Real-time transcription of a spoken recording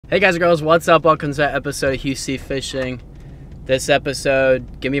Hey guys and girls, what's up? Welcome to that episode of UC Fishing. This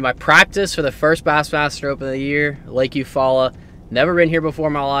episode, give me my practice for the first Bassmaster Open of the year, Lake Eufaula. Never been here before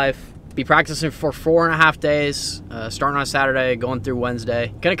in my life. Be practicing for 4.5 days, starting on Saturday, going through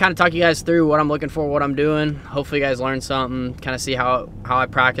Wednesday. Gonna kind of talk you guys through what I'm looking for, what I'm doing. Hopefully you guys learn something, kind of see how I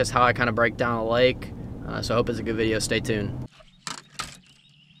practice, how I kind of break down a lake. So I hope it's a good video. Stay tuned.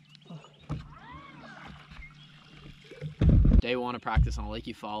 Day one of practice on Lake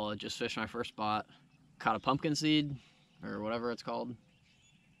Eufaula, just fished my first spot, caught a pumpkin seed, or whatever it's called,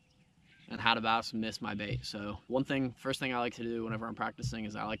 and had a bass miss my bait. So first thing I like to do whenever I'm practicing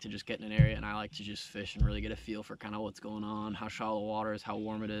is I like to just get in an area and I like to just fish and really get a feel for kind of what's going on, how shallow the water is, how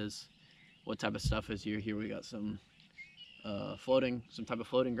warm it is, what type of stuff is here. Here we got some type of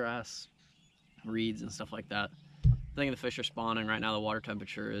floating grass, reeds and stuff like that. I think the fish are spawning. Right now the water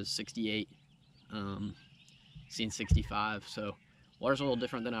temperature is 68. Seen 65, so water's a little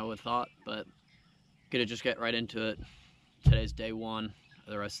different than I would have thought, but gonna just get right into it. Today's day one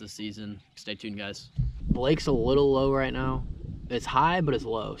of the rest of the season. Stay tuned, guys. The lake's a little low right now. It's high, but it's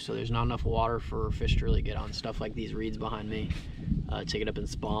low, so there's not enough water for fish to really get on. Stuff like these reeds behind me, take it up and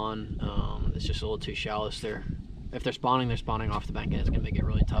spawn. It's just a little too shallow. So if they're spawning off the bank, and it's gonna make it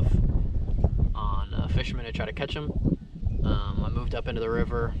really tough on fishermen to try to catch them. I moved up into the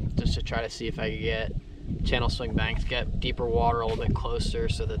river just to try to see if I could get channel swing banks, get deeper water a little bit closer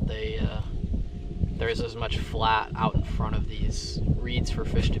so that there is as much flat out in front of these reeds for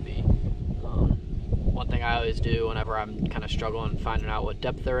fish to be. One thing I always do whenever I'm kind of struggling finding out what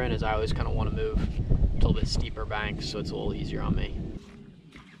depth they're in is I always kind of want to move a little bit steeper banks so it's a little easier on me.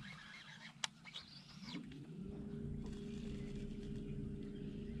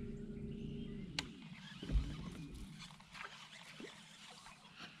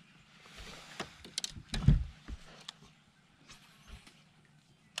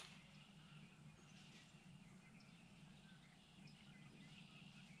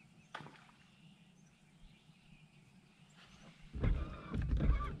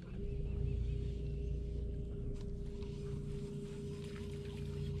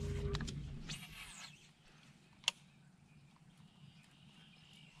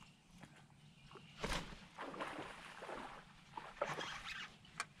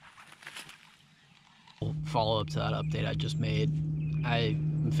 Follow up to that update I just made.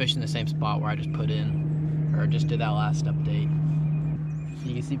 I'm fishing the same spot where I just put in, or just did that last update.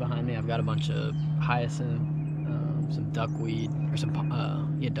 You can see behind me I've got a bunch of hyacinth, some duckweed,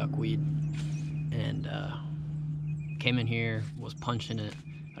 duckweed, and came in here, was punching it.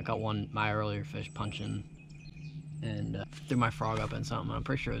 I got my earlier fish punching, and threw my frog up in something. I'm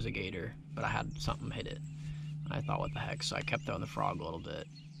pretty sure it was a gator, but I had something hit it. And I thought, what the heck? So I kept throwing the frog a little bit.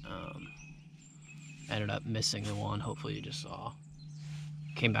 Ended up missing the one, hopefully you just saw.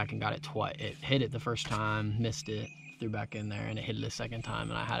 Came back and got it twice. It hit it the first time, missed it, threw back in there, and it hit it a second time,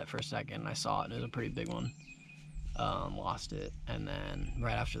 and I had it for a second, and I saw it, and it was a pretty big one. Lost it, and then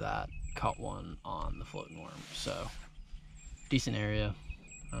right after that, caught one on the floating worm. So, decent area,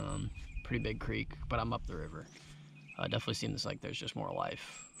 pretty big creek, but I'm up the river. Definitely seems like there's just more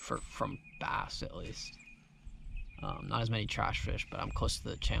life, from bass at least. Not as many trash fish, but I'm close to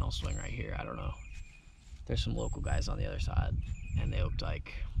the channel swing right here. I don't know. There's some local guys on the other side, and they looked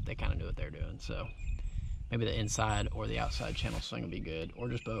like they kind of knew what they're doing. So maybe the inside or the outside channel swing would be good, or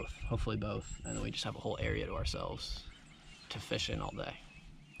just both. Hopefully both, and then we just have a whole area to ourselves to fish in all day.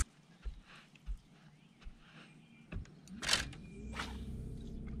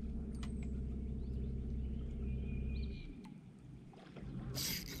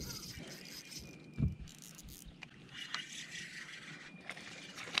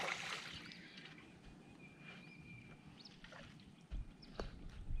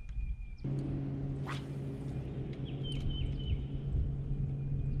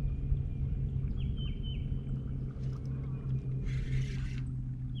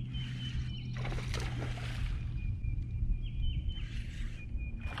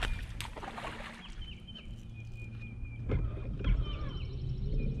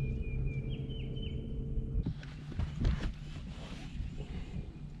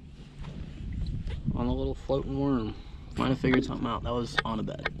 On a little floating worm. Might have figured something out. That was on a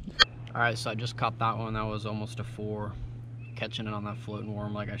bed. Alright, so I just caught that one. That was almost a 4. Catching it on that floating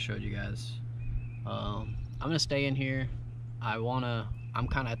worm like I showed you guys. I'm gonna stay in here. I'm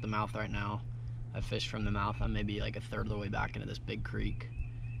kind of at the mouth right now. I fished from the mouth. I'm maybe like a third of the way back into this big creek.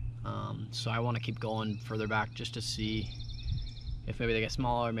 So I want to keep going further back just to see if maybe they get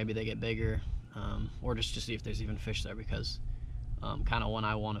smaller, maybe they get bigger, or just to see if there's even fish there, because Kind of when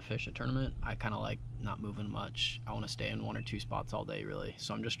I want to fish a tournament, I kind of like not moving much. I want to stay in 1 or 2 spots all day, really.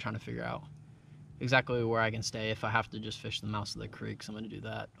 So I'm just trying to figure out exactly where I can stay. If I have to just fish the mouths of the creeks, I'm going to do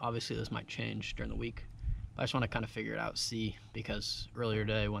that. Obviously, this might change during the week, but I just want to kind of figure it out, see, because earlier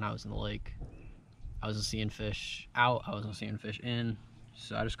today when I was in the lake, I wasn't seeing fish out, I wasn't seeing fish in,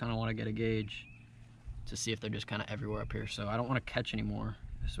 so I just kind of want to get a gauge to see if they're just kind of everywhere up here. So I don't want to catch anymore,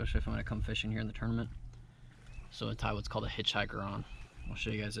 especially if I'm going to come fishing here in the tournament. So I tie what's called a hitchhiker on. I'll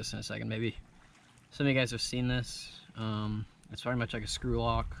show you guys this in a second. Maybe some of you guys have seen this. It's very much like a screw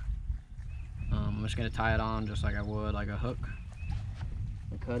lock. I'm just going to tie it on just like I would like a hook.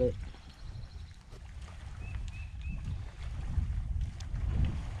 I cut it.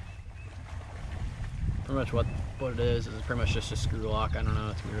 Pretty much what it is pretty much just a screw lock. I don't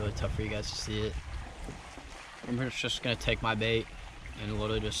know, it's going to be really tough for you guys to see it. I'm just going to take my bait and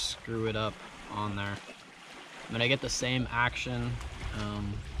literally just screw it up on there. I'm going to get the same action.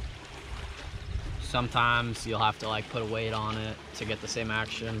 Sometimes you'll have to like put a weight on it to get the same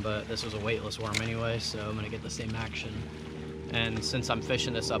action, but this was a weightless worm anyway, so I'm going to get the same action. And since I'm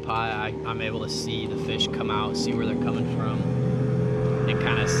fishing this up high, I'm able to see the fish come out, see where they're coming from, and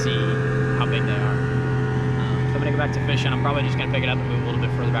kind of see how big they are. If I'm going to go back to fishing, I'm probably just going to pick it up and move a little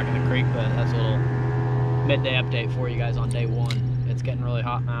bit further back in the creek, but that's a little midday update for you guys on day 1. It's getting really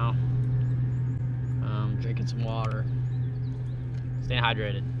hot now. Drinking some water, staying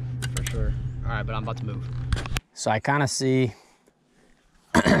hydrated for sure. All right, but I'm about to move. So I kind of see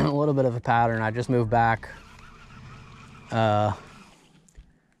a little bit of a pattern. I just moved back a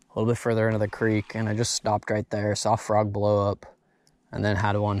little bit further into the creek, and I just stopped right there, saw a frog blow up, and then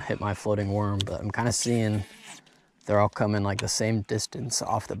had one hit my floating worm. But I'm kind of seeing they're all coming like the same distance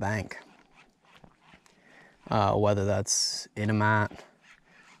off the bank, whether that's in a mat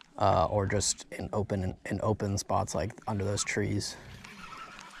or just in open spots like under those trees.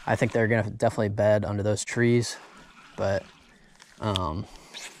 I think they're gonna definitely bed under those trees, but the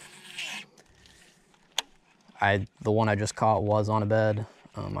one I just caught was on a bed.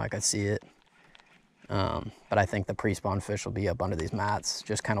 I could see it, but I think the pre-spawn fish will be up under these mats,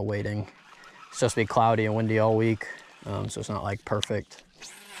 just kind of waiting. It's supposed to be cloudy and windy all week, so it's not like perfect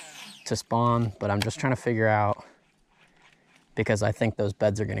to spawn, but I'm just trying to figure out, because I think those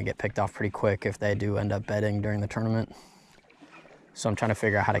beds are going to get picked off pretty quick if they do end up bedding during the tournament. So I'm trying to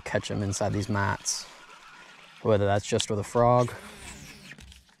figure out how to catch them inside these mats, whether that's just with a frog.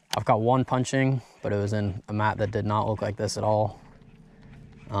 I've got one punching, but it was in a mat that did not look like this at all.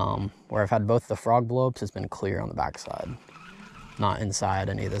 Where I've had both the frog blow-ups, it's been clear on the backside, not inside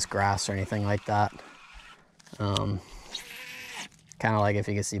any of this grass or anything like that. Kind of like if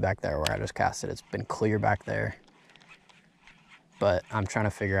you can see back there where I just cast it, it's been clear back there. But I'm trying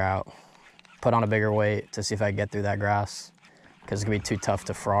to figure out, put on a bigger weight to see if I can get through that grass, because it's gonna be too tough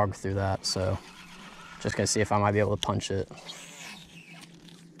to frog through that. So just gonna see if I might be able to punch it.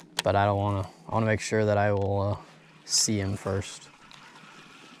 But I want to make sure that I will see him first.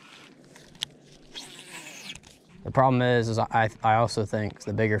 The problem is I also think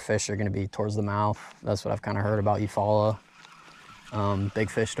the bigger fish are gonna be towards the mouth. That's what I've kind of heard about Eufaula. Big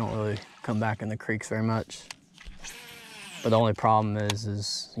fish don't really come back in the creeks very much. But the only problem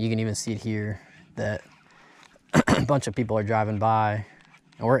is you can even see it here that a bunch of people are driving by,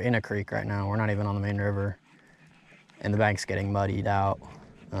 and we're in a creek right now. We're not even on the main river, and the bank's getting muddied out.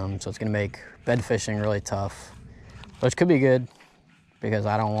 So it's gonna make bed fishing really tough, which could be good because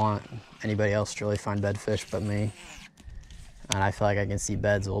I don't want anybody else to really find bed fish but me. And I feel like I can see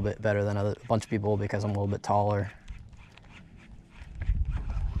beds a little bit better than a bunch of people because I'm a little bit taller.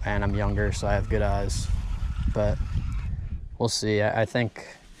 And I'm younger, so I have good eyes. But we'll see. I think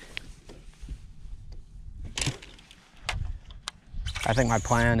my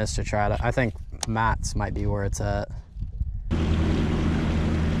plan is to try to, I think mats might be where it's at.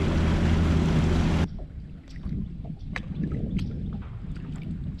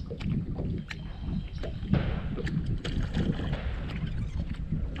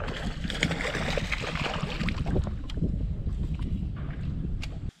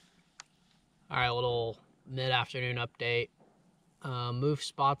 All right, a little mid-afternoon update. Moved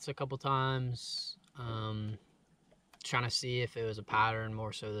spots a couple times, trying to see if it was a pattern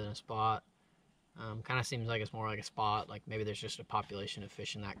more so than a spot. Kind of seems like it's more like a spot, like maybe there's just a population of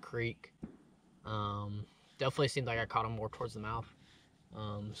fish in that creek. Definitely seemed like I caught them more towards the mouth.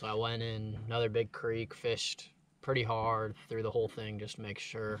 So I went in another big creek, fished pretty hard through the whole thing just to make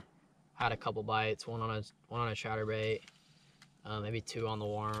sure. Had a couple bites, one on a chatterbait, maybe 2 on the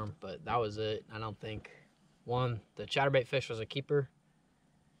worm, but that was it. I don't think the chatterbait fish was a keeper,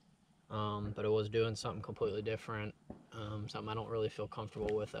 but it was doing something completely different. something I don't really feel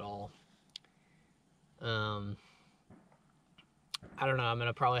comfortable with at all. I don't know, I'm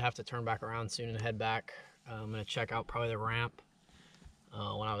gonna probably have to turn back around soon and head back. I'm gonna check out probably the ramp.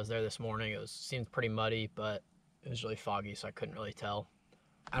 When I was there this morning, it seemed pretty muddy, but it was really foggy, so I couldn't really tell.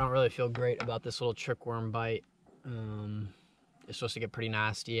 I don't really feel great about this little trickworm bite. It's supposed to get pretty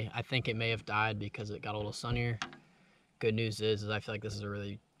nasty. I think it may have died because it got a little sunnier. Good news is I feel like this is a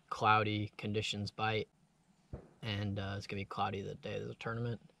really cloudy conditions bite, and it's gonna be cloudy the day of the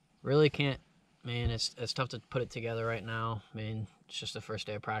tournament. Really can't, man, it's tough to put it together right now. I mean, it's just the first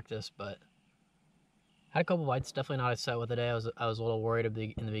day of practice, but had a couple bites. Definitely not as set with the day. I was a little worried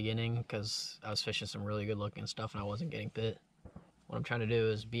in the beginning because I was fishing some really good looking stuff and I wasn't getting bit. What I'm trying to do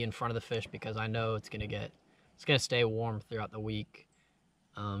is be in front of the fish because I know it's gonna stay warm throughout the week.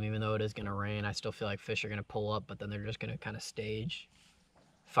 Even though it is gonna rain, I still feel like fish are gonna pull up, but then they're just gonna kind of stage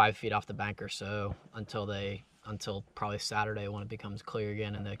 5 feet off the bank or so until probably Saturday when it becomes clear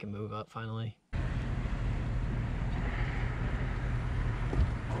again and they can move up finally.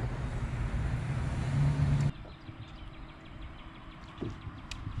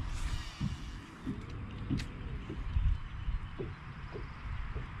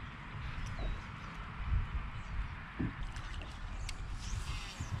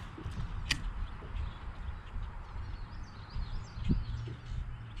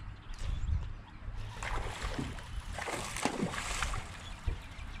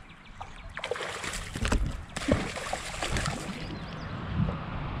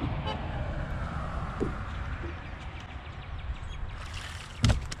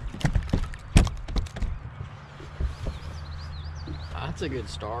 That's a good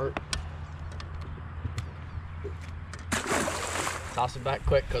start. Toss it back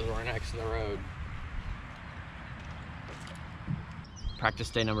quick because we're next to the road.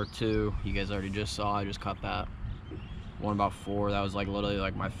 Practice day number 2, you guys already just saw, I just caught that one about 4. That was like literally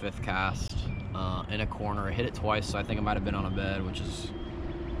like my 5th cast in a corner. I hit it twice, so I think it might have been on a bed,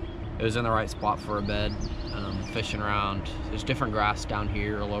 it was in the right spot for a bed. Fishing around, there's different grass down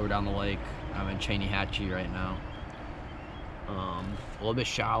here or lower down the lake. I'm in Cheney Hatchie right now. A little bit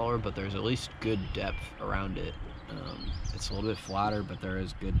shallower, but there's at least good depth around it. It's a little bit flatter, but there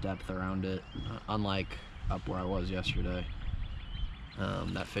is good depth around it, unlike up where I was yesterday.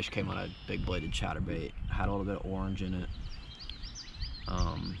 That fish came on a big bladed chatterbait, had a little bit of orange in it.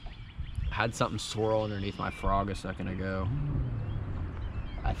 Had something swirl underneath my frog a second ago.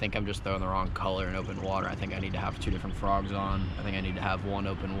 I think I'm just throwing the wrong color in open water. I think I need to have 2 different frogs on. I think I need to have one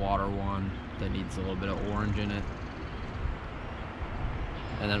open water one that needs a little bit of orange in it.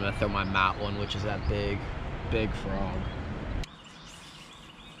 And then I'm gonna throw my matte one, which is that big frog.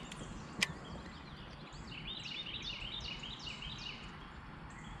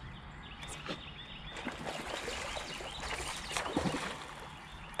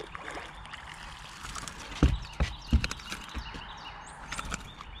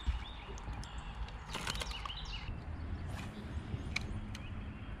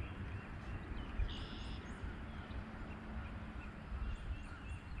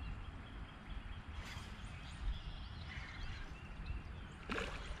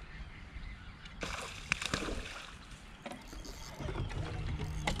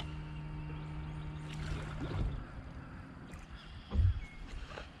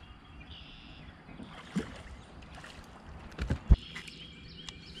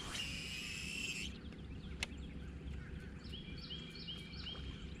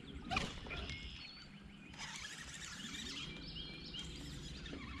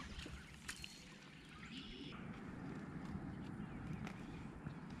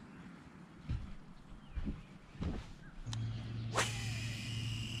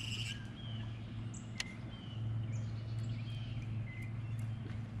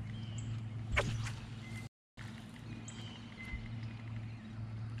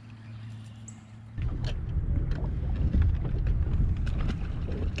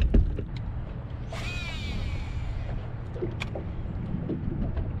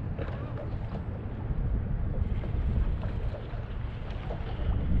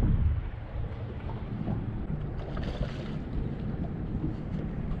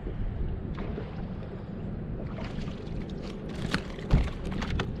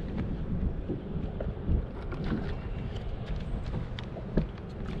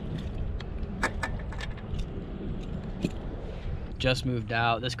 Just moved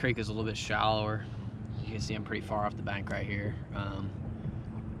out. This creek is a little bit shallower. You can see I'm pretty far off the bank right here.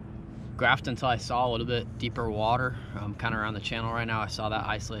 Graphed until I saw a little bit deeper water. I'm kind of around the channel right now. I saw that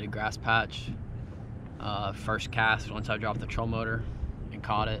isolated grass patch. First cast once I dropped the troll motor and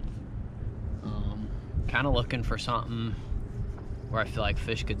caught it. kind of looking for something where I feel like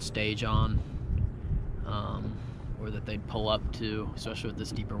fish could stage on, or that they'd pull up to, especially with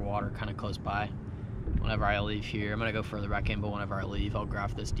this deeper water kind of close by. Whenever I leave here, I'm gonna go further back in, but whenever I leave, I'll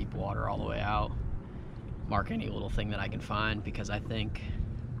graph this deep water all the way out, mark any little thing that I can find, because I think,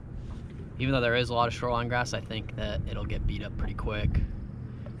 even though there is a lot of shoreline grass, I think that it'll get beat up pretty quick,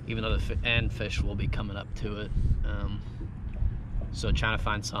 even though fish will be coming up to it. So trying to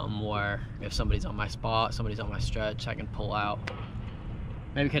find something where if somebody's on my spot, somebody's on my stretch, I can pull out,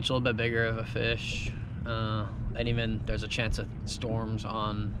 maybe catch a little bit bigger of a fish. And even there's a chance of storms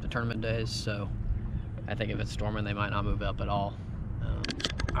on the tournament days, so I think if it's storming, they might not move up at all.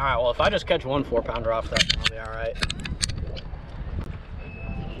 All right, well, if I just catch one 4-pounder off that, I'll be all right.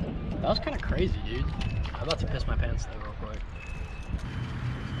 That was kind of crazy, dude. I'm about to piss my pants though real quick.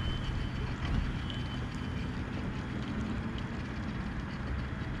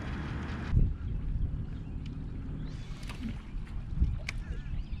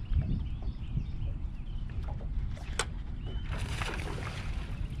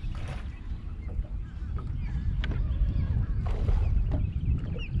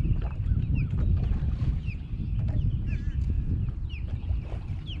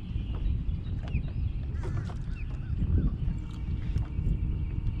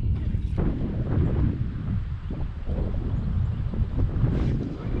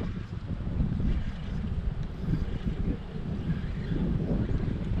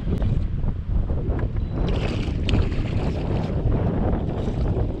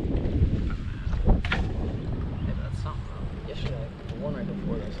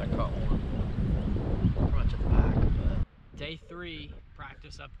 Day 3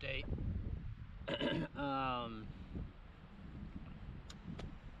 practice update.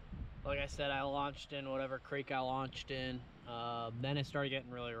 Like I said, I launched in whatever creek I launched in. Then it started getting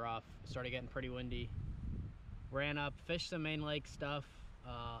really rough. It started getting pretty windy. Ran up, fished some main lake stuff.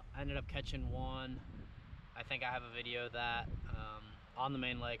 I ended up catching one. I think I have a video of that on the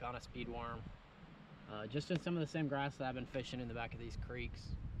main lake on a speed worm. Just in some of the same grass that I've been fishing in the back of these creeks.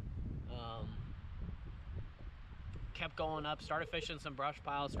 Kept going up, started fishing some brush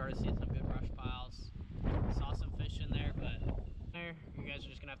piles, started seeing some good brush piles. Saw some fish in there, but there, you guys are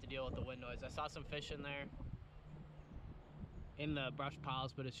just gonna have to deal with the wind noise. I saw some fish in there in the brush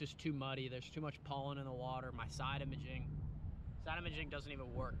piles, but it's just too muddy. There's too much pollen in the water. My side imaging doesn't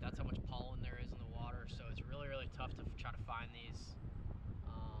even work. That's how much pollen there is in the water. So it's really, really tough to try to find these.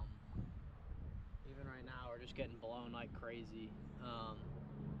 Even right now, we're just getting blown like crazy.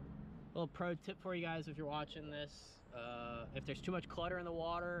 Little pro tip for you guys if you're watching this. If there's too much clutter in the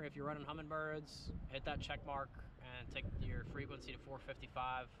water, if you're running hummingbirds, hit that check mark and take your frequency to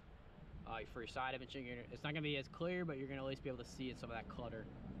 455 for your side imaging. It's not going to be as clear, but you're going to at least be able to see some of that clutter.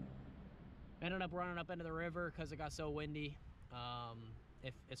 Ended up running up into the river because it got so windy.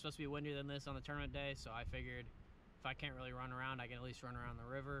 If it's supposed to be windier than this on the tournament day, so I figured if I can't really run around, I can at least run around the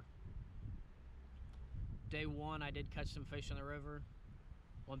river. Day 1, I did catch some fish in the river.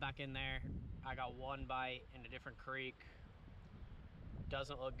 Went back in there. I got one bite in a different creek.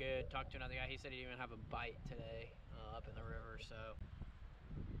 Doesn't look good. Talked to another guy. He said he didn't even have a bite today up in the river. So,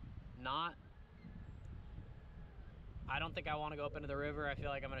 I don't think I want to go up into the river. I feel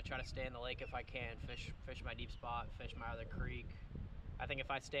like I'm going to try to stay in the lake if I can. Fish my deep spot, fish my other creek. I think if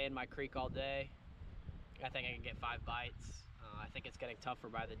I stay in my creek all day, I think I can get 5 bites. I think it's getting tougher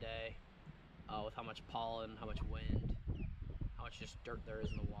by the day with how much pollen, how much wind, how much just dirt there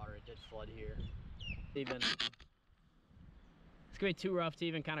is in the water. It did flood here. It's gonna be too rough to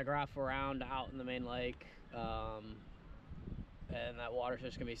even kind of graph around out in the main lake. And that water's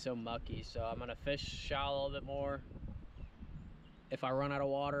just gonna be so mucky. So I'm gonna fish shallow a little bit more. If I run out of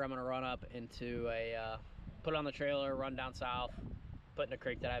water, I'm gonna run up into put it on the trailer, run down south, put in a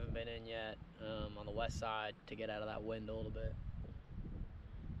creek that I haven't been in yet on the west side to get out of that wind a little bit.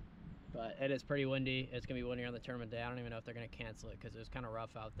 But it is pretty windy. It's gonna be windier on the tournament day. I don't even know if they're gonna cancel it because it was kind of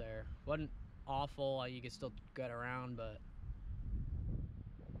rough out there. Wasn't awful. You could still get around, but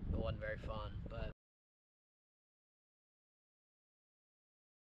it wasn't very fun. But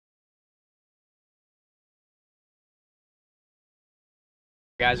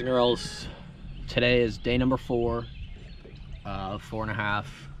guys and girls, today is day number 4 of 4.5.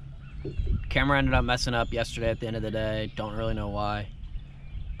 Camera ended up messing up yesterday at the end of the day. Don't really know why.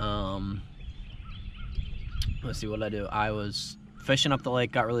 Let's see, what did I do? I was fishing up the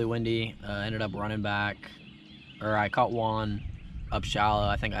lake, got really windy, ended up running back, or I caught one up shallow.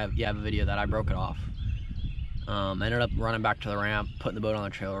 I think I have a video that I broke it off. Ended up running back to the ramp, putting the boat on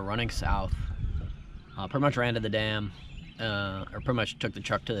the trailer, running south. Pretty much ran to the dam, or pretty much took the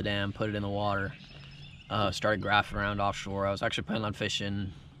truck to the dam, put it in the water, Started graphing around offshore. I was actually planning on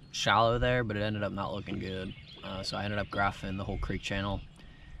fishing shallow there, but it ended up not looking good. So I ended up graphing the whole creek channel.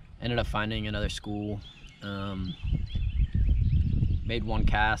 Ended up finding another school. Made one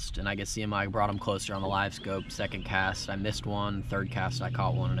cast, and I could see him. I brought him closer on the live scope. Second cast, I missed one. Third cast, I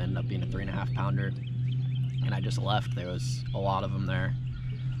caught one, and it ended up being a 3.5 pounder. And I just left. There was a lot of them there.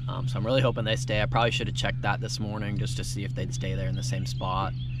 So I'm really hoping they stay. I probably should have checked that this morning just to see if they'd stay there in the same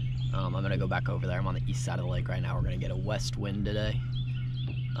spot. I'm gonna go back over there. I'm on the east side of the lake right now. We're gonna get a west wind today.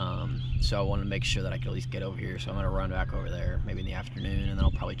 So I wanted to make sure that I could at least get over here. So I'm gonna run back over there maybe in the afternoon, and then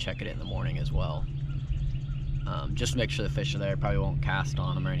I'll probably check it in the morning as well. Just to make sure the fish are there. Probably won't cast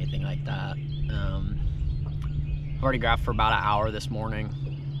on them or anything like that. I've already graphed for about an hour this morning.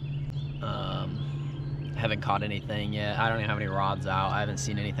 Haven't caught anything yet. I don't even have any rods out. I haven't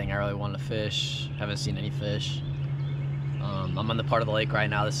seen anything I really wanted to fish. Haven't seen any fish. I'm on the part of the lake right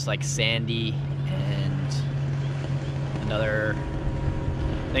now. This is like sandy and another.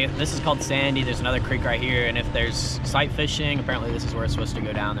 This is called Sandy. There's another creek right here, and if there's sight fishing, apparently this is where it's supposed to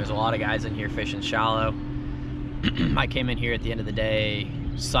go down. There's a lot of guys in here fishing shallow. I came in here at the end of the day,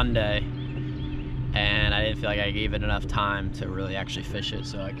 Sunday, and I didn't feel like I gave it enough time to really actually fish it,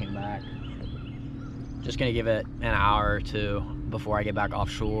 so I came back. Just gonna give it an hour or two before I get back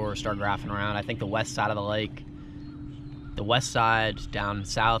offshore, start graphing around. I think the west side of the lake, the west side down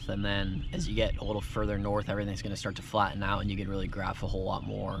south, and then as you get a little further north, everything's gonna start to flatten out and you can really graph a whole lot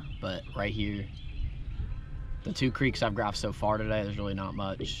more. But right here, the two creeks I've graphed so far today, there's really not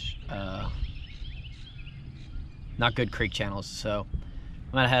much. Not good creek channels, so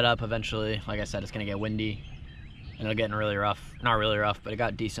I'm gonna head up eventually. Like I said, it's gonna get windy and it'll get really rough. Not really rough, but it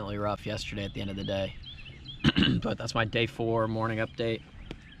got decently rough yesterday at the end of the day. But that's my day 4 morning update.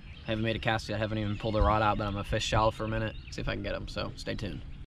 I haven't made a cast yet. I haven't even pulled the rod out, but I'm gonna fish shallow for a minute, see if I can get them, so stay tuned.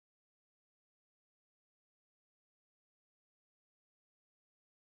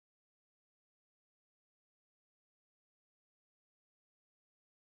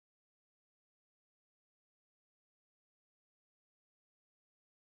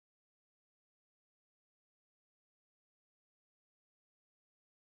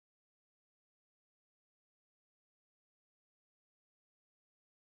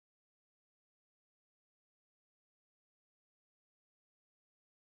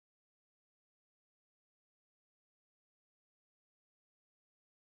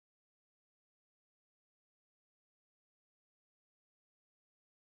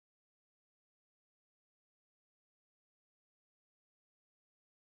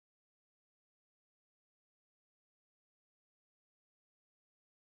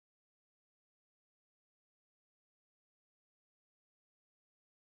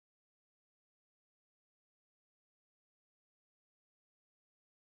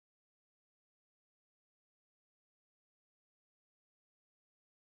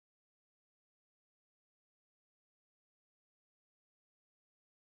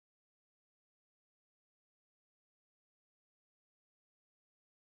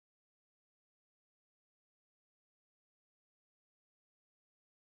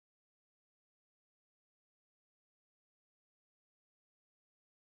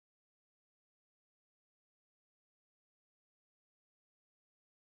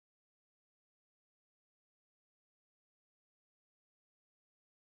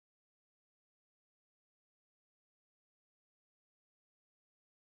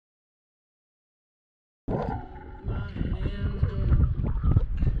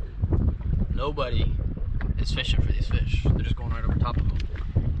 Nobody is fishing for these fish. They're just going right over top of them.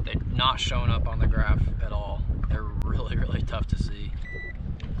 They're not showing up on the graph at all. They're really, really tough to see.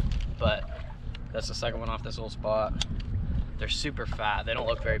 But that's the second one off this little spot. They're super fat. They don't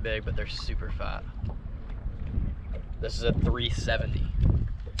look very big, but they're super fat. This is a 370.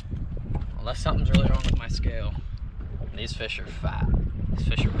 Unless something's really wrong with my scale. These fish are fat. These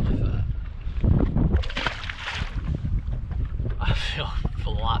fish are really fat. I feel a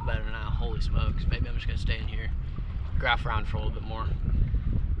lot better now. Holy smokes. Maybe I'm just gonna stay in here, graph around for a little bit more.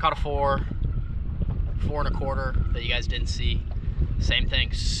 Caught a 4 1/4 that you guys didn't see. Same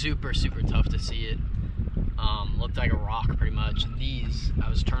thing, super, super tough to see it. Looked like a rock pretty much. These, I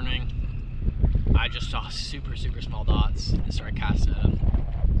was turning, I just saw super, super small dots and started casting at them.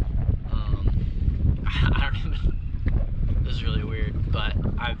 I don't even, this is really weird, but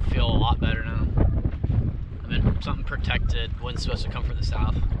I feel a lot better now. I'm in something protected. Wind's supposed to come from the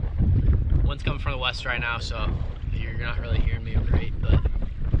south. Wind's coming from the west right now, so you're not really hearing me great, but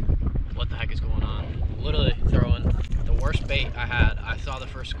what the heck is going on? Literally throwing the worst bait I had. I saw the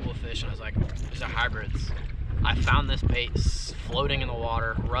first school of fish and I was like, these are hybrids. I found this bait floating in the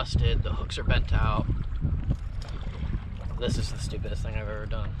water, rusted, the hooks are bent out. This is the stupidest thing I've ever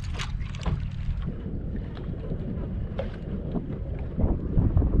done.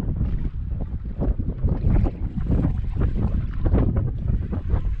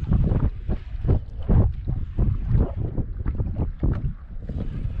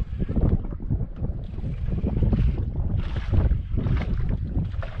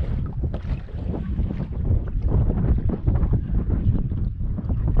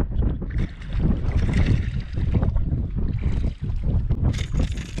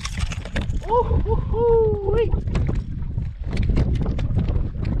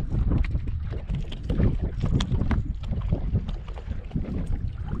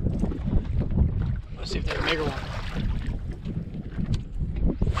 Let's see if there's a bigger one.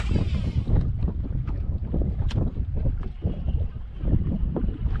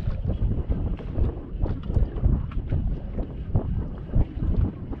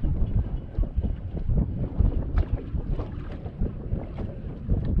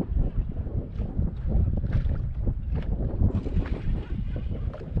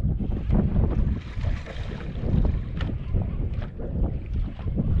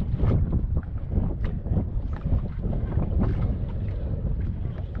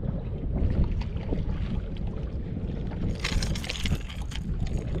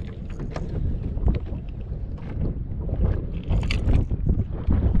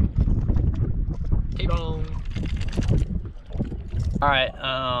 All right,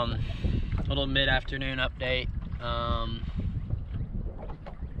 little mid-afternoon update. I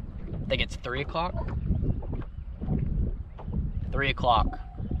think it's 3 o'clock. 3 o'clock.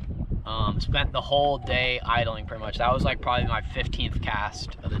 Spent the whole day idling pretty much. That was like probably my 15th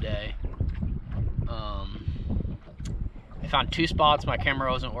cast of the day. I found 2 spots. My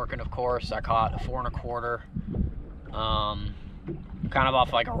camera wasn't working, of course. I caught a 4 1/4. Kind of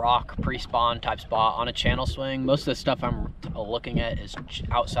off like a rock pre-spawn type spot on a channel swing. Most of the stuff I'm looking at is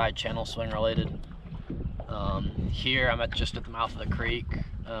outside channel swing related. Here I'm just at the mouth of the creek.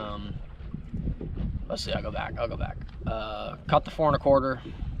 Let's see, I'll go back. Caught the 4 1/4,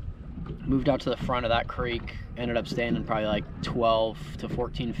 moved out to the front of that creek, ended up standing probably like 12 to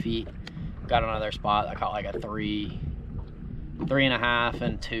 14 feet. Got another spot. I caught like a 3 1/2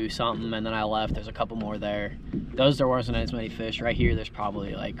 and 2 something, and then I left. There's a couple more there. Those there wasn't as many fish. Right here there's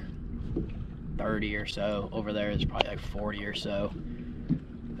probably like 30 or so. Over there there's probably like 40 or so.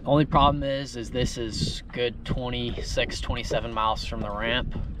 The only problem is this is good 26, 27 miles from the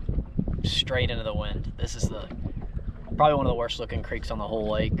ramp, straight into the wind. This is probably one of the worst looking creeks on the whole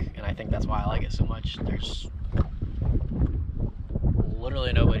lake, and I think that's why I like it so much. There's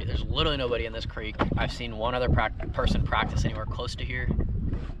literally nobody in this creek. I've seen one other person practice anywhere close to here.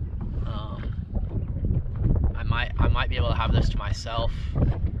 I might be able to have this to myself.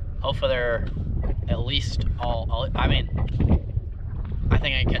 Hopefully they're at least I mean, I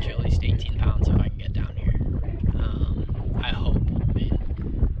think I can catch at least 18 pounds if I can get down here. I hope. I mean,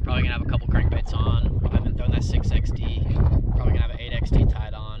 probably gonna have a couple crankbaits on. I've been throwing that 6XD. Probably gonna have an 8XD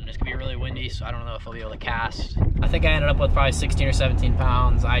tied on. It's gonna be really windy, so I don't know if I'll be able to cast. I think I ended up with probably 16 or 17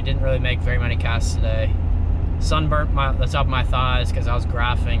 pounds. I didn't really make very many casts today. Sunburnt the top of my thighs because I was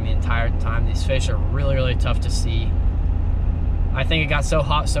graphing the entire time. These fish are really, really tough to see. I think it got so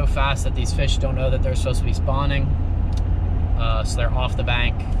hot so fast that these fish don't know that they're supposed to be spawning. So they're off the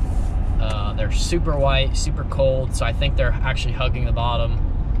bank. They're super white, super cold, so I think they're actually hugging the bottom.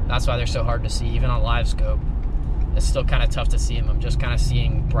 That's why they're so hard to see, even on live scope. It's still kind of tough to see them. I'm just kind of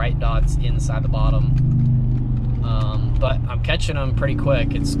seeing bright dots inside the bottom. But I'm catching them pretty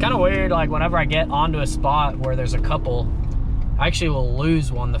quick. It's kind of weird, like whenever I get onto a spot where there's a couple, I actually will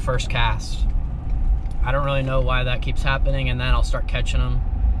lose one the first cast. I don't really know why that keeps happening, and then I'll start catching them.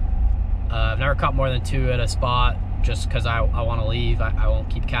 I've never caught more than 2 at a spot just because I want to leave. I won't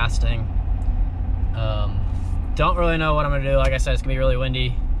keep casting. Don't really know what I'm going to do. Like I said, it's going to be really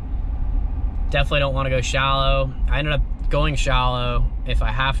windy. Definitely don't want to go shallow. I ended up going shallow if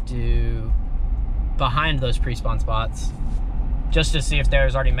I have to behind those pre-spawn spots just to see if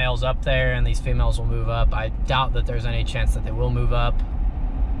there's already males up there and these females will move up. I doubt that there's any chance that they will move up,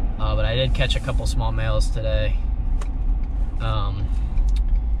 but I did catch a couple small males today.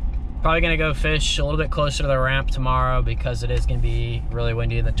 Probably gonna go fish a little bit closer to the ramp tomorrow because it is gonna be really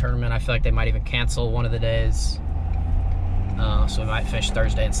windy in the tournament. I feel like they might even cancel one of the days, so we might fish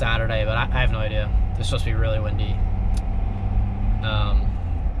Thursday and Saturday, but I have no idea. It's supposed to be really windy.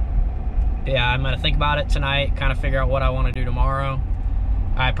 Yeah, I'm gonna think about it tonight, kind of figure out what I want to do tomorrow.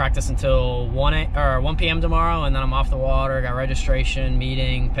 I practice until 1 p.m. tomorrow, and then I'm off the water. Got registration,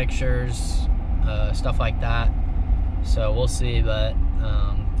 meeting, pictures, stuff like that. So we'll see, but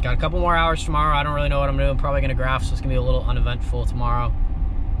got a couple more hours tomorrow. I don't really know what I'm doing. Probably gonna graph, so it's gonna be a little uneventful tomorrow.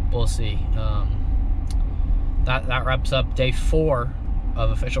 We'll see. That wraps up day 4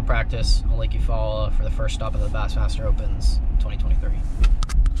 of official practice on Lake Eufaula for the first stop of the Bassmaster Opens 2023.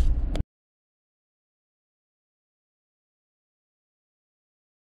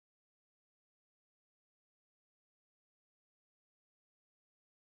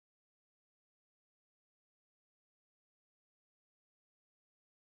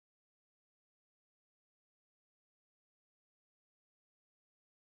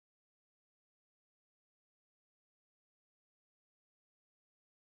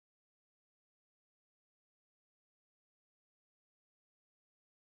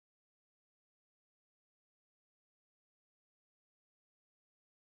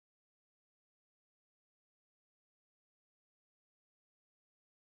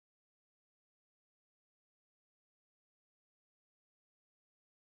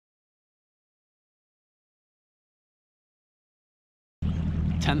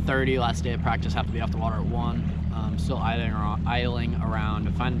 (10:30) last day of practice. Have to be off the water at 1. Still idling around.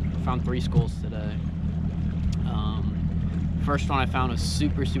 I found 3 schools today. First one I found was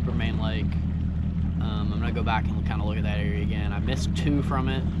super main lake. I'm gonna go back and kind of look at that area again. I missed 2 from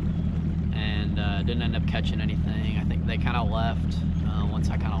it and didn't end up catching anything. I think they kind of left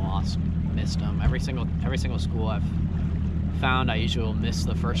once I kind of missed them. Every single school I've found, I usually will miss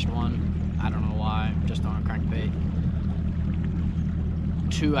the first one. I don't know why. Just on a crankbait.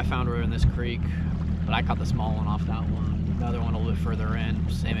 2 I found were in this creek, but I caught the small one off that one. The other one a little bit further in,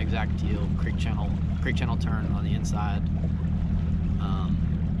 same exact deal. Creek channel turn on the inside.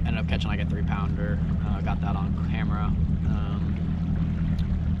 Ended up catching like a 3-pounder. Got that on camera.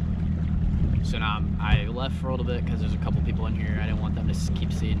 So now I left for a little bit because there's a couple people in here. I didn't want them to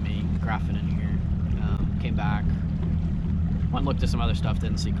keep seeing me graphing in here. Came back. Went and looked at some other stuff,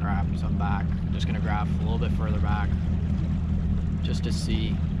 didn't see crap, so I'm back. Just gonna graph a little bit further back just to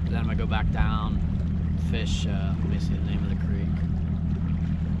see. Then I'm gonna go back down, fish, let me see the name of the creek.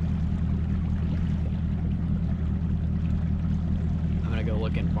 I'm gonna go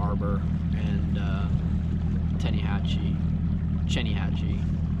look in Barber and Chenihatchee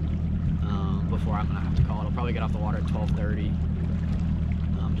before I'm gonna have to call it. I'll probably get off the water at 12:30,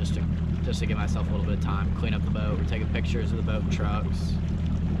 just to give myself a little bit of time, clean up the boat. We're taking pictures of the boat and trucks.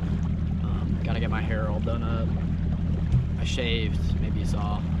 Gotta get my hair all done up. I shaved, maybe you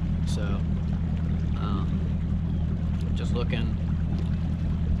saw, so just looking.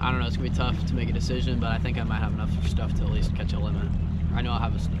 I don't know, it's gonna be tough to make a decision, but I think I might have enough stuff to at least catch a limit. I know I'll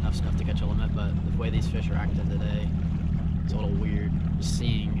have enough stuff to catch a limit, but the way these fish are acting today, it's a little weird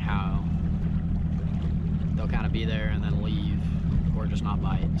seeing how they'll kind of be there and then leave or just not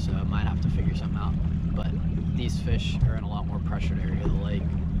bite, so I might have to figure something out. But these fish are in a lot more pressured area of the lake,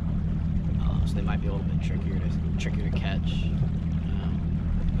 so they might be a little bit trickier to catch.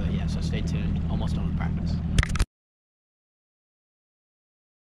 But yeah, so stay tuned. Almost done with practice.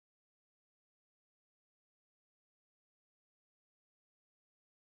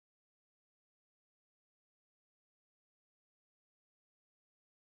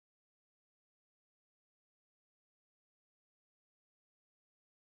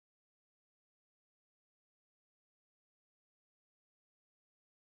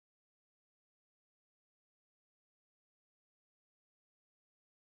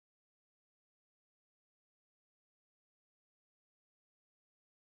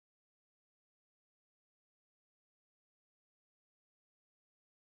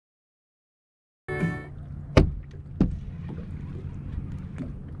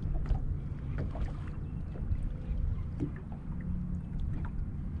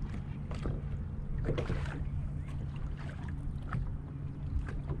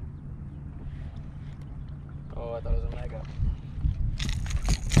 Oh, I thought it was a mega.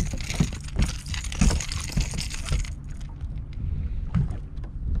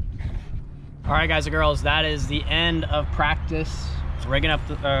 All right, guys and girls, that is the end of practice. Rigging up,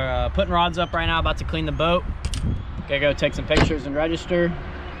 putting rods up right now, about to clean the boat. Gotta go take some pictures and register.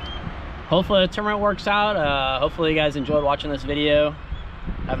 Hopefully the tournament works out. Hopefully you guys enjoyed watching this video.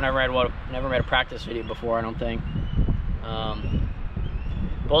 I've never made a practice video before, I don't think.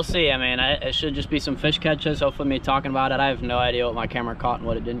 We'll see. I mean, it should just be some fish catches. Hopefully me talking about it. I have no idea what my camera caught and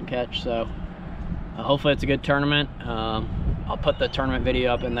what it didn't catch, so hopefully it's a good tournament. I'll put the tournament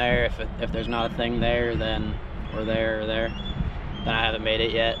video up in there. If there's not a thing there, then we're there. Then I haven't made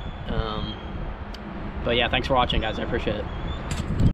it yet. But yeah, thanks for watching, guys. I appreciate it.